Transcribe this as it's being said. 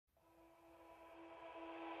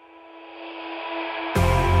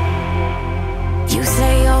You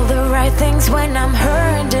say all the right things when I'm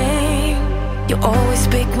hurting. You always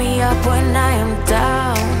pick me up when I am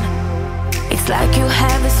down. It's like you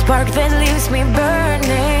have a spark that leaves me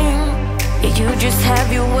burning. Yeah, you just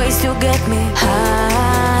have your ways to get me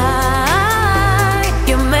high.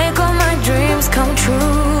 You make all my dreams come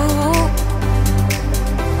true.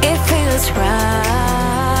 It feels right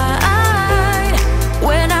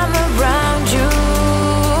when I'm around you.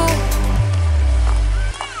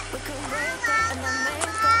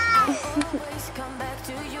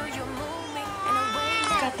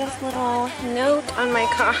 Got this little note on my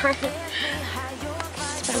car.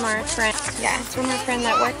 It's from our friend. Yeah, it's from our friend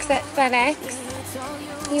that works at FedEx.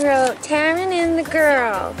 He wrote, "Taryn and the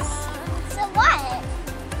girls." So what?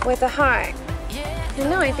 With a heart.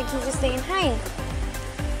 No, I think he's just saying hi.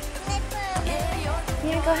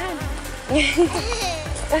 Yeah, go ahead.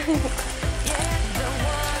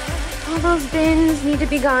 All those bins need to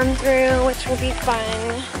be gone through, which will be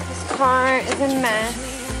fun. This car is a mess.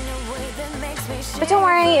 But don't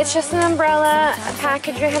worry, it's just an umbrella, a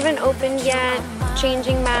package I haven't opened yet,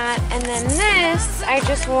 changing mat, and then this, I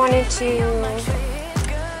just wanted to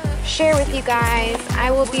share with you guys.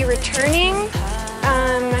 I will be returning.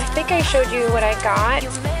 I think I showed you what I got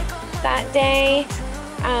that day.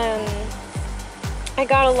 I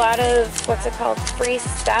got a lot of, what's it called, free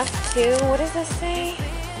stuff too. What does this say?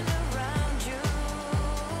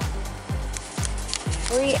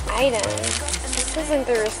 Free items. This isn't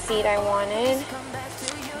the receipt I wanted.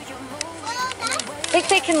 I think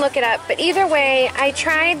they can look it up, but either way, I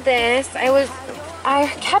tried this. I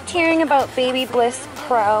kept hearing about Baby Bliss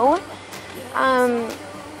Pro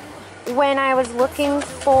when I was looking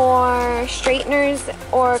for straighteners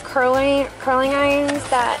or curling irons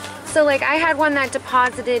so like I had one that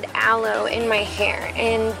deposited aloe in my hair,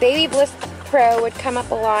 and Baby Bliss Pro would come up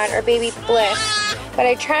a lot, or Baby Bliss, but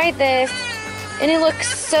I tried this and it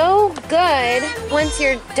looks so good once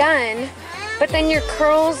you're done, but then your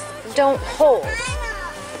curls don't hold.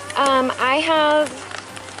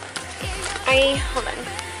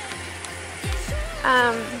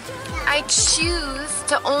 I choose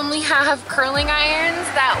to only have curling irons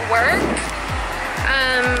that work.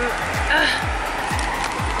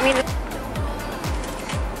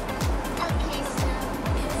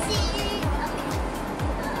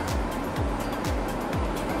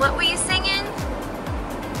 What were you singing?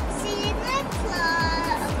 Santa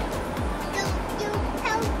Claus. Don't you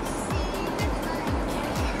help Santa Claus.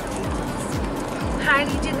 How do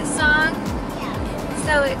you do the song? Yeah.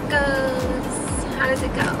 So it goes, how does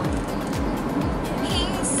it go? He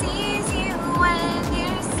sees you when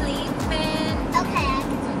you're sleeping. Okay, I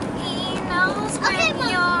can do it. He knows when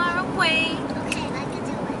you're awake. Okay, I can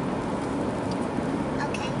do it.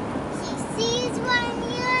 Okay. He sees when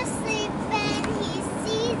you're sleeping. He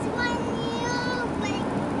sees when you're awake.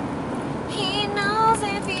 He knows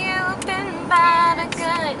if you've been bad or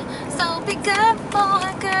good. So be good for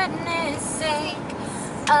goodness sake.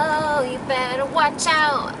 Oh, you better watch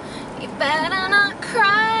out. You better not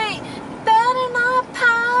cry. You better not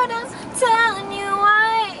pout. I'm telling you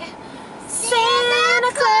why.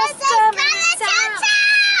 Santa Claus is coming to town.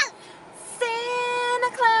 Santa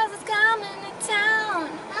Claus is coming to town.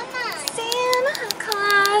 Mama. Santa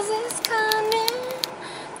Claus is coming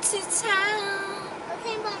to town.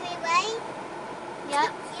 Okay, Mommy, right? Yep.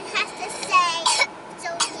 You have to say, so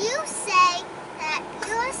you say that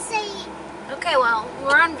you're saying. Okay, well,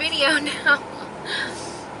 we're on video now.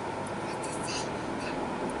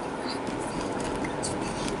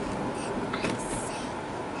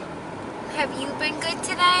 Have you been good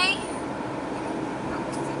today?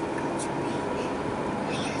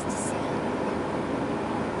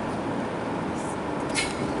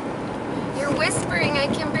 You're whispering, I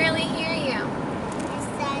can barely hear you.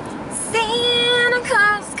 Santa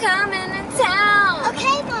Claus is coming to town.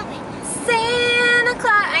 Okay, Mommy. Santa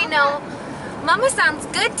Claus. I know. Mama sounds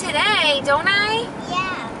good today, don't I?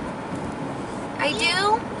 Yeah. I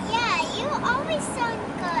do? Yeah, you always sound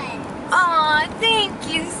good. Aw, thank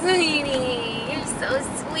you, sweetie. You're so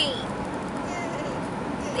sweet.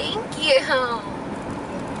 Thank you.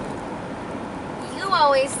 You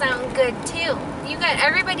always sound good too.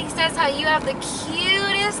 Everybody says how you have the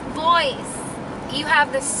cutest voice. You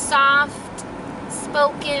have the soft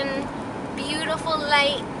spoken, beautiful,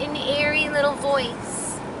 light and airy little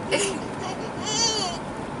voice.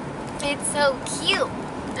 It's so cute.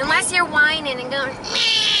 Unless you're whining and going,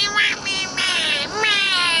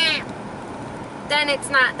 then it's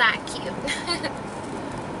not that cute.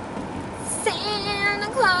 Santa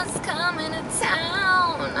Claus coming to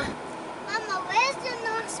town. Mama, where's the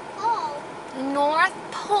North Pole? The North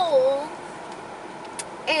Pole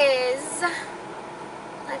is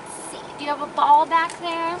you have a ball back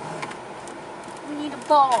there? We need a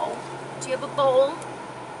ball. Do you have a bowl?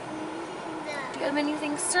 Do you have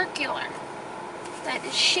anything circular that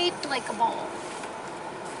is shaped like a ball?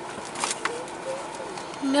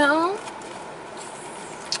 No?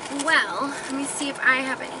 Well, let me see if I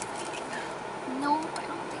have anything. Nope, I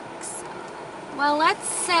don't think so. Well, let's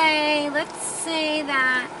say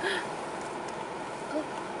that... Oh.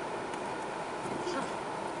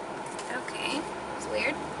 Okay, it's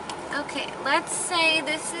weird. Okay, let's say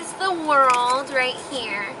this is the world right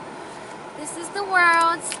here. This is the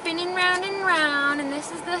world spinning round and round, and this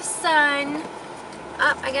is the sun.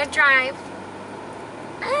 Oh, I gotta drive.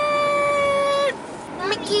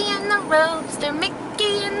 Mickey and the Roadster,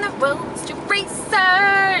 Mickey and the Roadster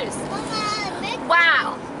Racers.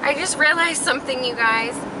 Wow, I just realized something, you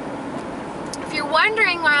guys. If you're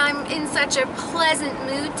wondering why I'm in such a pleasant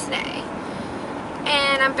mood today,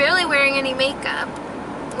 and I'm barely wearing any makeup,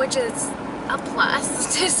 which is a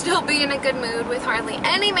plus to still be in a good mood with hardly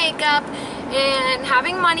any makeup and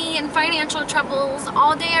having money and financial troubles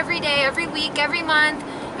all day, every week, every month,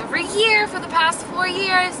 every year for the past 4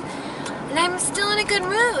 years. And I'm still in a good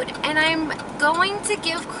mood, and I'm going to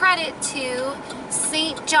give credit to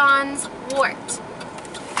St. John's wort.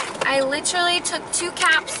 I literally took 2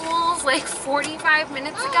 capsules like 45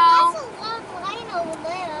 minutes ago. That's a long line over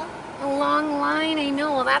there. A long line, I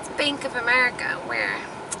know. Well, that's Bank of America, where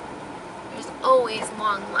there's always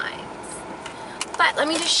long lines. But let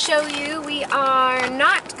me just show you, we are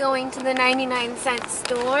not going to the 99-cent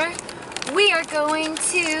store. We are going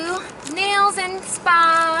to Nails and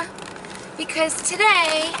Spa. Because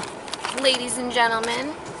today, ladies and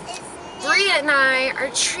gentlemen, Bria and I are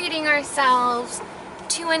treating ourselves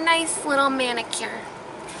to a nice little manicure.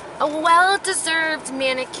 A well-deserved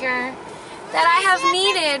manicure that I have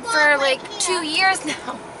needed for like 2 years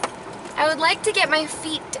now. I would like to get my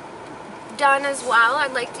feet done as well.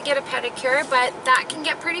 I'd like to get a pedicure, but that can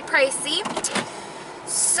get pretty pricey.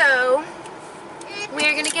 So, we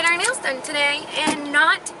are going to get our nails done today and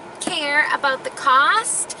not care about the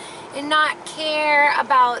cost and not care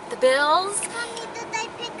about the bills. Mommy, did I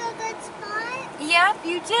pick a good spot? Yep,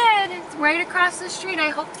 you did. It's right across the street. I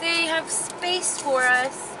hope they have space for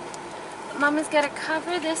us. But Mama's got to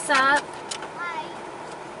cover this up Why?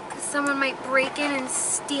 because someone might break in and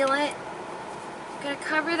steal it. Got to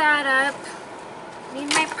cover that up.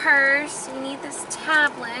 Need my purse. We need this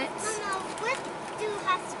tablet. Mama, what do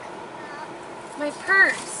has to come out? My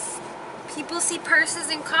purse. People see purses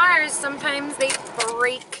in cars. Sometimes they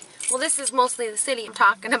break. Well, this is mostly the city I'm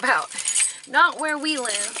talking about, not where we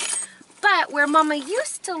live. But where Mama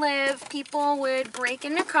used to live, people would break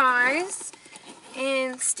into cars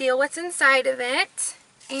and steal what's inside of it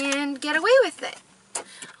and get away with it.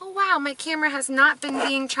 Oh wow, my camera has not been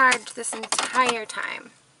being charged this entire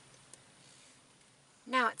time.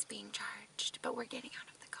 Now it's being charged, but we're getting out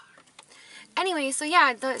of the car. Anyway, so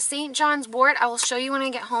yeah, the St. John's wort, I will show you when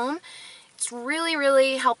I get home. It's really,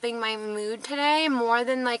 really helping my mood today, more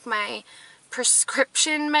than like my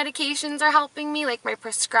prescription medications are helping me. Like my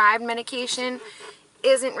prescribed medication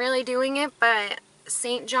isn't really doing it, but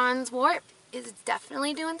St. John's wort is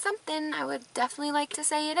definitely doing something. I would definitely like to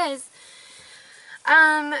say it is.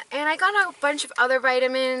 And I got a bunch of other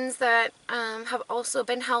vitamins that have also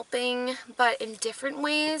been helping, but in different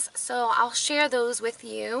ways. So I'll share those with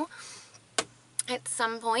you at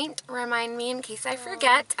some point. Remind me in case I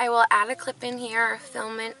forget. I will add a clip in here or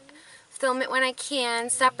film it when I can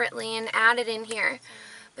separately and add it in here.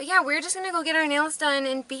 But yeah, we're just gonna go get our nails done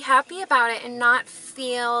and be happy about it and not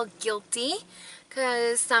feel guilty,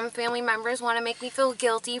 because some family members want to make me feel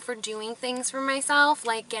guilty for doing things for myself,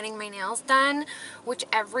 like getting my nails done, which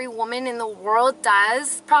every woman in the world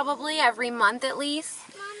does, probably every month at least.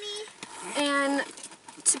 Mommy. And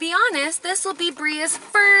to be honest, this will be Bria's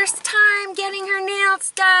first time getting her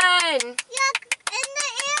nails done. Yuck, in the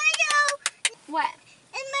area. What?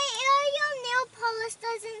 In my area, nail polish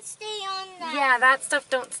doesn't stay on that. Yeah, that stuff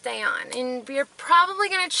don't stay on. And we're probably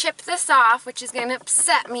going to chip this off, which is going to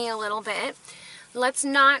upset me a little bit. Let's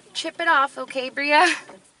not chip it off, okay, Bria?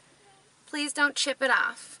 Please don't chip it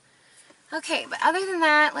off. Okay, but other than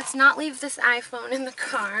that, let's not leave this iPhone in the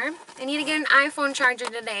car. I need to get an iPhone charger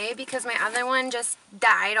today because my other one just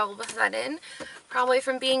died all of a sudden. Probably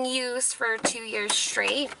from being used for 2 years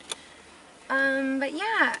straight. But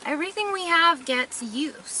yeah, everything we have gets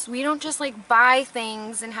use. We don't just like buy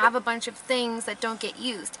things and have a bunch of things that don't get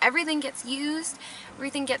used. Everything gets used,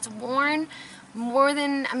 everything gets worn more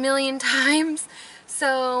than 1,000,000 times.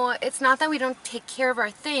 So it's not that we don't take care of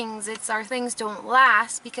our things, it's our things don't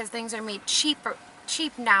last because things are made cheap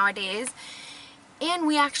nowadays. And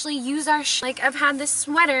we actually use our, like I've had this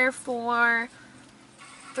sweater for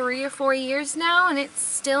 3 or 4 years now and it's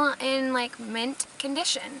still in like mint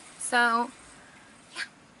condition. So yeah,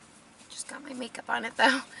 just got my makeup on it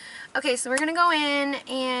though. Okay, so we're gonna go in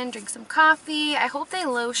and drink some coffee. I hope they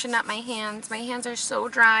lotion up my hands. My hands are so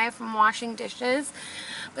dry from washing dishes.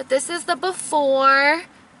 But this is the before.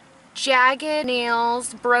 Jagged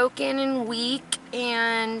nails, broken and weak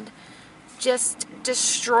and just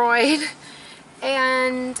destroyed.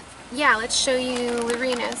 And yeah, let's show you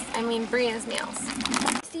Bria's nails.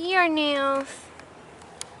 See our nails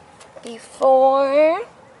before,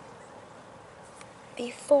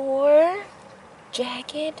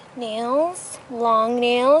 jagged nails, long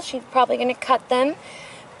nails. She's probably gonna cut them,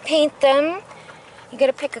 paint them. You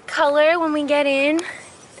gotta pick a color when we get in.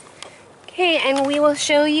 Okay, and we will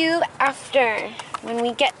show you after, when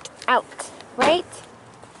we get out, right?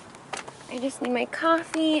 I just need my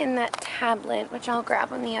coffee and that tablet, which I'll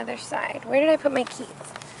grab on the other side. Where did I put my keys?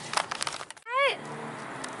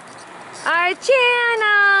 Our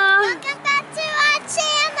channel! Welcome back to our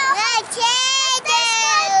channel!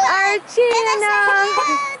 Our channel!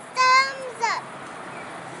 Thumbs up!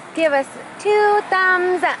 Give us 2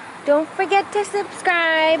 thumbs up. Don't forget to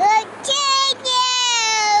subscribe.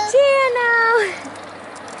 Channel!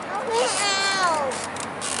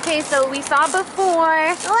 Okay, so we saw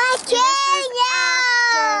before.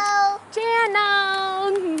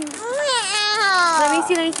 Channel! Let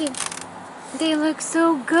me see. They look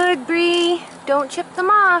so good, Bree. Don't chip them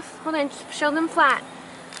off. Hold on, show them flat.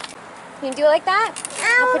 Can you do it like that?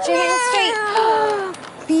 Now put your hands straight.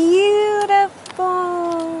 Beautiful.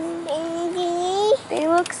 They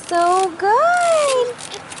look so good.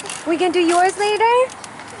 We gonna do yours later?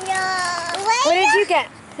 What did you get?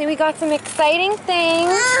 Then we got some exciting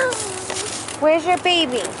things. Where's your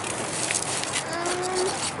baby?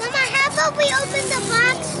 Mama, how about we open the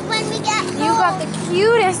box when we get home? You got the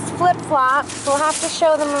cutest flip-flops. We'll have to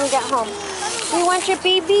show them when we get home. You want your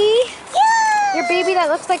baby? Yeah. Your baby that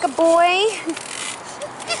looks like a boy?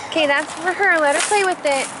 Okay, that's for her. Let her play with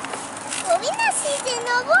it.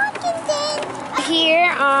 Here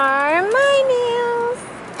are my nails.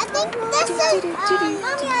 I think this is,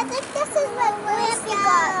 Mommy, I think this is what Lucy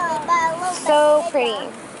got me, but a little bit So bigger. pretty.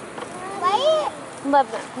 Right? Love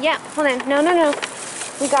them. Yeah, hold on. No.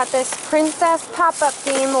 We got this princess pop-up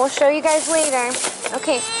theme. We'll show you guys later.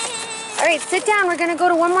 Okay. All right, sit down. We're going to go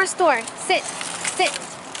to one more store. Sit.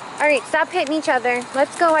 All right, stop hitting each other.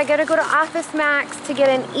 Let's go. I got to go to Office Max to get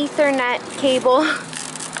an Ethernet cable.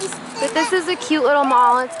 But this is a cute little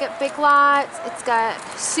mall. It's got Big Lots, it's got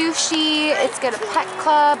sushi, it's got a pet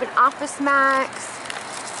club, an Office Max.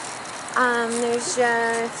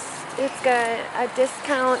 It's got a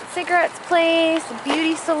discount cigarettes place, a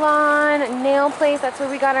beauty salon, a nail place. That's where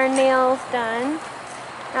we got our nails done.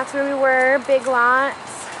 That's where we were, Big Lots.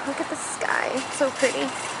 Look at the sky, so pretty.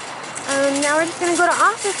 Now we're just gonna go to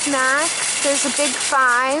Office Max. There's a Big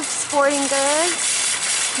 5, Sporting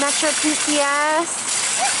Goods, Metro PCS.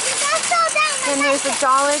 And there's a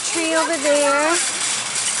Dollar Tree over there.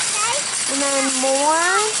 And then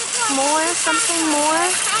something more.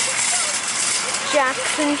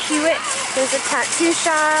 Jackson Hewitt. There's a tattoo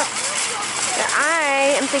shop.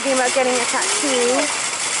 I am thinking about getting a tattoo.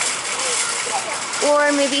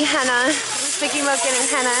 Or maybe henna. I'm thinking about getting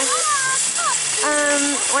henna.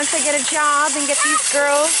 Once I get a job and get these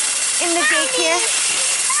girls in the daycare.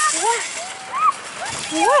 What?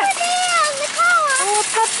 Oh,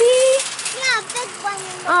 puppy. Yeah, big one.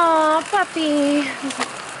 Oh, puppy.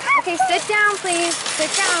 Okay, sit down, please.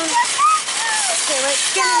 Sit down. Okay,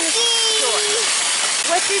 let's get in the store.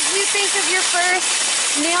 What did you think of your first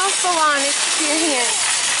nail salon experience?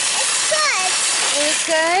 It's good. It was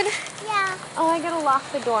good? Yeah. Oh, I gotta lock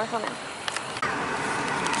the door. Hold on.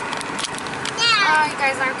 Yeah. Oh, you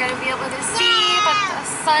guys aren't gonna be able to see, but the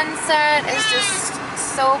sunset is just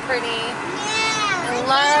so pretty. Yeah. I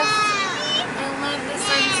love the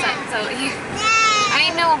sunset. So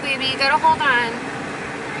I know, baby. You gotta hold on.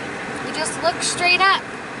 You just look straight up.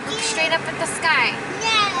 Look straight up at the sky.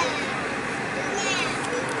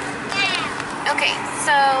 Okay,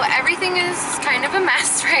 so everything is kind of a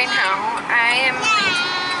mess right now. I am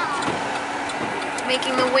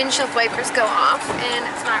making the windshield wipers go off, and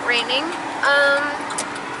it's not raining.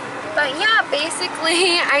 But yeah,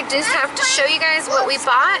 basically, I just have to show you guys what we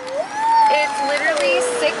bought. It's literally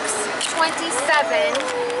 6:27,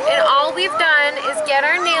 and all we've done is get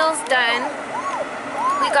our nails done.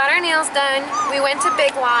 We got our nails done, we went to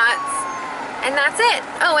Big Lots, and that's it.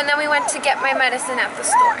 Oh, and then we went to get my medicine at the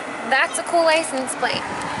store. That's a cool license plate.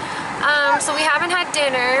 So we haven't had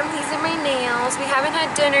dinner. These are my nails. We haven't had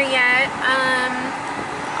dinner yet.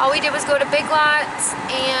 All we did was go to Big Lots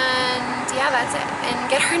and yeah, that's it. And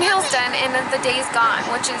get our nails done, and then the day's gone,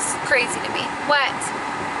 which is crazy to me. What?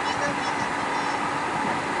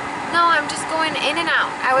 No, I'm just going in and out.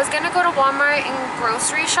 I was gonna go to Walmart and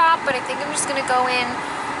grocery shop, but I think I'm just gonna go in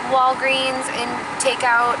Walgreens and take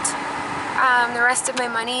out the rest of my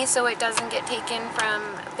money so it doesn't get taken from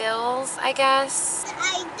bills, I guess.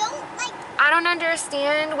 I don't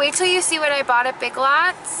understand. Wait till you see what I bought at Big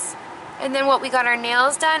Lots and then what we got our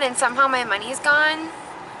nails done, and somehow my money's gone.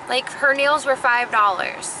 Like, her nails were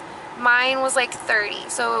 $5. Mine was like $30.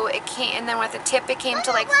 So it came, and then with a tip it came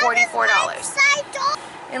to like $44.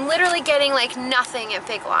 And literally getting like nothing at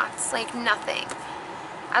Big Lots, like nothing.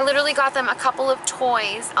 I literally got them a couple of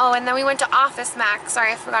toys. Oh, and then we went to Office Max,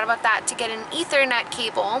 sorry I forgot about that, to get an Ethernet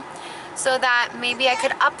cable so that maybe I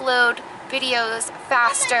could upload videos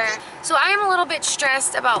faster. So I am a little bit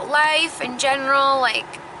stressed about life in general, like,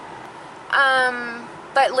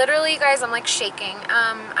 but literally, guys, I'm like shaking.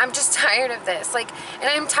 I'm just tired of this, like, and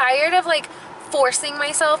I'm tired of like forcing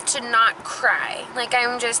myself to not cry. Like,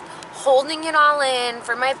 I'm just holding it all in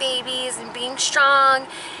for my babies and being strong,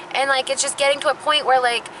 and like it's just getting to a point where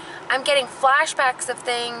like I'm getting flashbacks of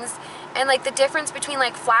things, and like the difference between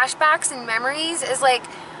like flashbacks and memories is like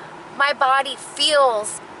my body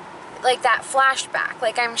feels like that flashback.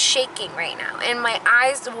 Like, I'm shaking right now and my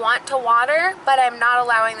eyes want to water, but I'm not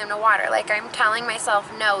allowing them to water. Like, I'm telling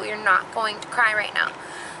myself, no, you're not going to cry right now.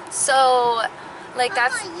 So like,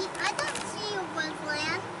 that's, I don't see you,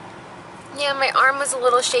 Woodland. yeah, my arm was a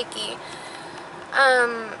little shaky.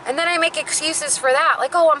 And then I make excuses for that.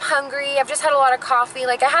 Like, oh, I'm hungry. I've just had a lot of coffee.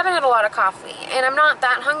 Like, I haven't had a lot of coffee and I'm not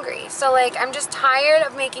that hungry. So like, I'm just tired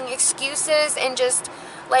of making excuses and just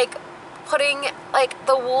like putting like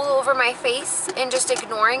the wool over my face and just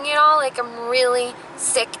ignoring it all. Like, I'm really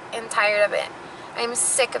sick and tired of it. I'm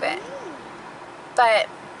sick of it. But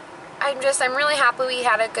I'm really happy we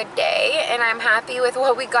had a good day, and I'm happy with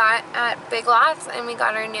what we got at Big Lots, and we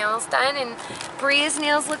got our nails done, and Bria's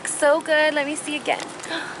nails look so good. Let me see again.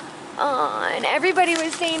 Oh, and everybody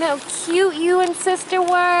was saying how cute you and sister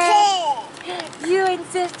were. You and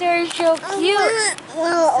sister are so cute.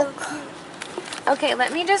 So cute. Okay,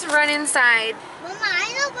 let me just run inside. Mama,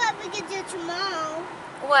 I know what we can do tomorrow.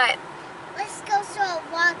 What? Let's go for a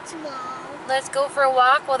walk tomorrow. Let's go for a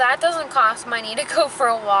walk? Well, that doesn't cost money to go for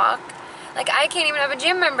a walk. Like, I can't even have a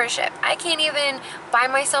gym membership. I can't even buy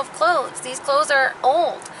myself clothes. These clothes are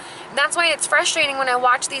old. And that's why it's frustrating when I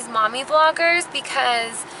watch these mommy vloggers,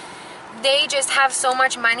 because they just have so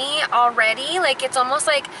much money already. Like, it's almost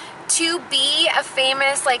like to be a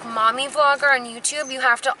famous like mommy vlogger on YouTube, you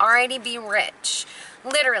have to already be rich.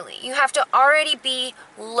 Literally, you have to already be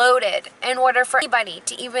loaded in order for anybody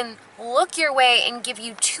to even look your way and give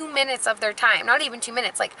you 2 minutes of their time. Not even 2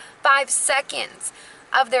 minutes, like 5 seconds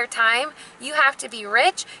of their time. You have to be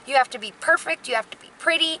rich, you have to be perfect, you have to be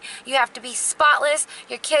pretty, you have to be spotless,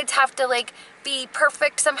 your kids have to like be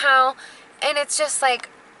perfect somehow, and it's just like,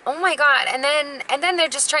 oh my god. And then they're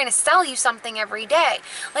just trying to sell you something every day.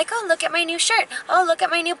 Like, oh, look at my new shirt. Oh, look at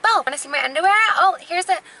my new belt. Want to see my underwear? Oh, here's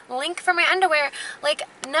a link for my underwear. Like,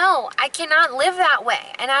 no, I cannot live that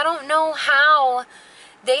way. And I don't know how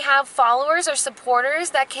they have followers or supporters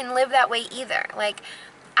that can live that way either. Like,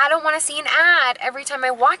 I don't want to see an ad every time I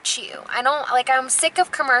watch you. I don't, like, I'm sick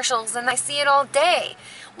of commercials and I see it all day.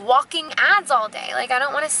 Walking ads all day. Like, I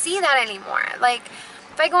don't want to see that anymore. Like,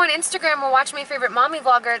 if I go on Instagram and watch my favorite mommy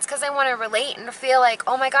vlogger, it's because I want to relate and feel like,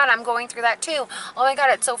 oh my god, I'm going through that too. Oh my god,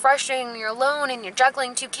 it's so frustrating. You're alone and you're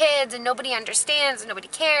juggling 2 kids and nobody understands and nobody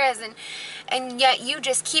cares, and yet you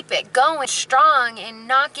just keep it going strong and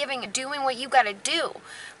not doing what you got to do.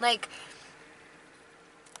 Like,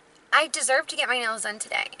 I deserve to get my nails done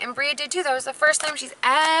today. And Bria did too. That was the first time she's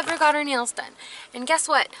ever got her nails done. And guess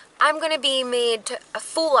what? I'm going to be made a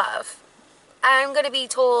fool of. I'm going to be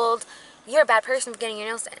told, you're a bad person for getting your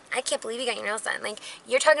nails done. I can't believe you got your nails done. Like,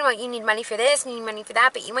 you're talking about you need money for this, you need money for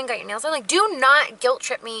that, but you ain't got your nails done. Like, do not guilt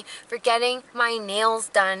trip me for getting my nails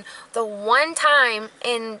done the one time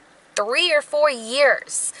in 3 or 4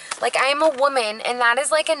 years. Like, I am a woman, and that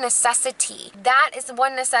is like a necessity. That is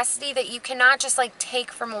one necessity that you cannot just like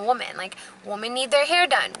take from a woman. Like, women need their hair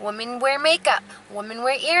done, women wear makeup, women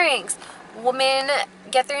wear earrings, women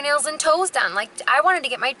get their nails and toes done. Like, I wanted to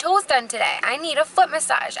get my toes done today. I need a foot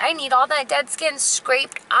massage. I need all that dead skin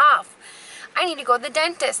scraped off. I need to go to the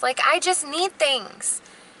dentist. Like, I just need things.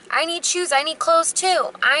 I need shoes. I need clothes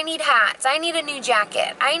too. I need hats. I need a new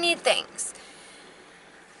jacket. I need things.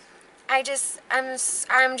 I'm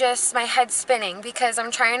just, my head's spinning because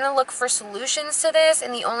I'm trying to look for solutions to this,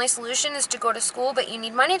 and the only solution is to go to school, but you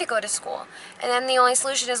need money to go to school. And then the only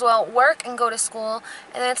solution is, well, work and go to school.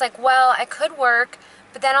 And then it's like, well, I could work,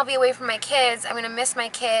 but then I'll be away from my kids. I'm going to miss my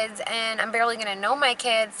kids, and I'm barely going to know my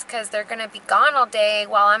kids because they're going to be gone all day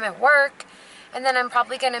while I'm at work. And then I'm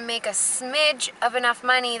probably going to make a smidge of enough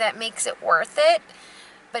money that makes it worth it,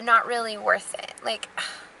 but not really worth it. Like,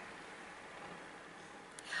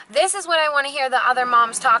 this is what I want to hear the other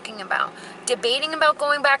moms talking about. Debating about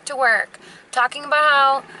going back to work. Talking about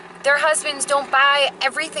how their husbands don't buy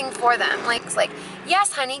everything for them. Like, it's like,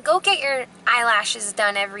 yes, honey, go get your eyelashes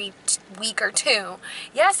done every week or two.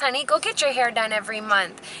 Yes, honey, go get your hair done every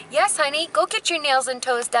month. Yes, honey, go get your nails and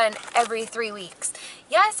toes done every 3 weeks.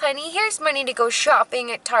 Yes, honey, here's money to go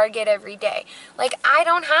shopping at Target every day. Like, I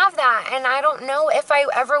don't have that, and I don't know if I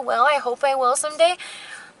ever will. I hope I will someday.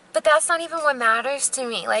 But that's not even what matters to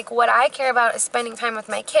me. Like, what I care about is spending time with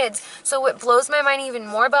my kids. So what blows my mind even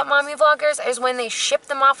more about mommy vloggers is when they ship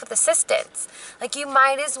them off with assistants. Like, you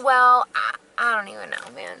might as well, I don't even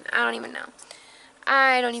know, man. I don't even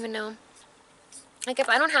know. Like, if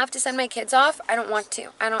I don't have to send my kids off, I don't want to.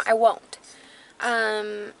 I won't.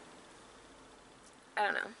 I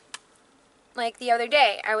don't know. Like the other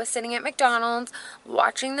day, I was sitting at McDonald's,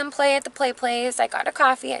 watching them play at the play place. I got a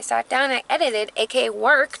coffee, I sat down, I edited, aka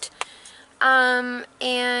worked, and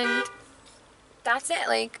that's it.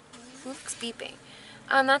 Like, oops, beeping.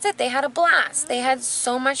 That's it. They had a blast. They had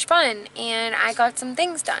so much fun, and I got some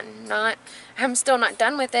things done. I'm still not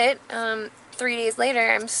done with it. 3 days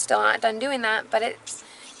later, I'm still not done doing that, but it's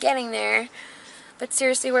getting there. But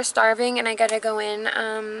seriously, we're starving, and I gotta go in.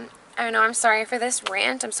 I know, I'm sorry for this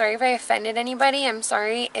rant. I'm sorry if I offended anybody. I'm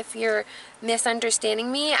sorry if you're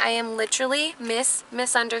misunderstanding me. I am literally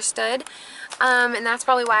misunderstood. And that's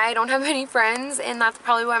probably why I don't have any friends, and that's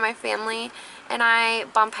probably why my family and I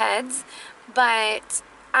bump heads. But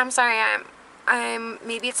I'm sorry,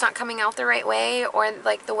 maybe it's not coming out the right way, or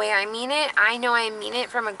like the way I mean it. I know I mean it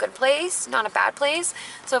from a good place, not a bad place.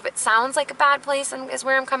 So if it sounds like a bad place is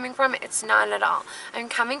where I'm coming from, it's not at all. I'm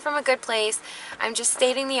coming from a good place. I'm just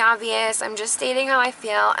stating the obvious. I'm just stating how I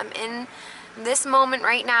feel. I'm in this moment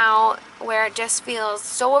right now where it just feels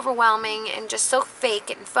so overwhelming and just so fake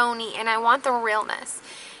and phony, and I want the realness.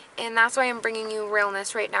 And that's why I'm bringing you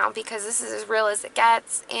realness right now, because this is as real as it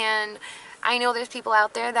gets. And I know there's people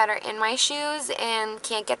out there that are in my shoes and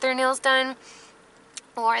can't get their nails done,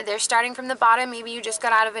 or they're starting from the bottom. Maybe you just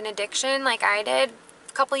got out of an addiction like I did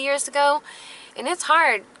a couple years ago, and it's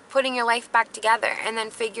hard putting your life back together and then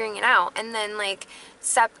figuring it out, and then like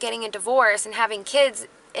getting a divorce and having kids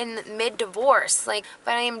in mid-divorce. Like,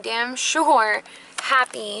 but I am damn sure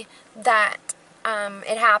happy that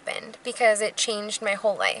it happened, because it changed my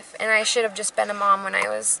whole life. And I should have just been a mom when I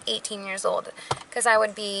was 18 years old, because I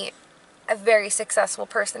would be a very successful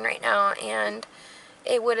person right now, and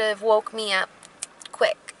it would have woke me up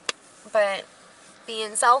quick. But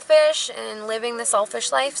being selfish and living the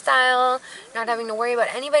selfish lifestyle, not having to worry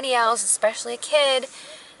about anybody else, especially a kid,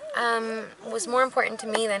 was more important to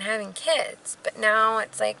me than having kids. But now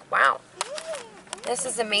it's like, wow, this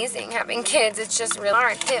is amazing having kids. It's just real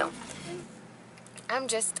hard too. I'm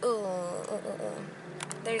just,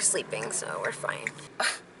 they're sleeping, so we're fine.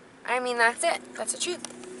 I mean, that's it. That's the truth.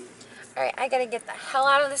 Alright, I gotta get the hell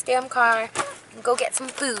out of this damn car and go get some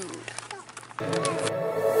food.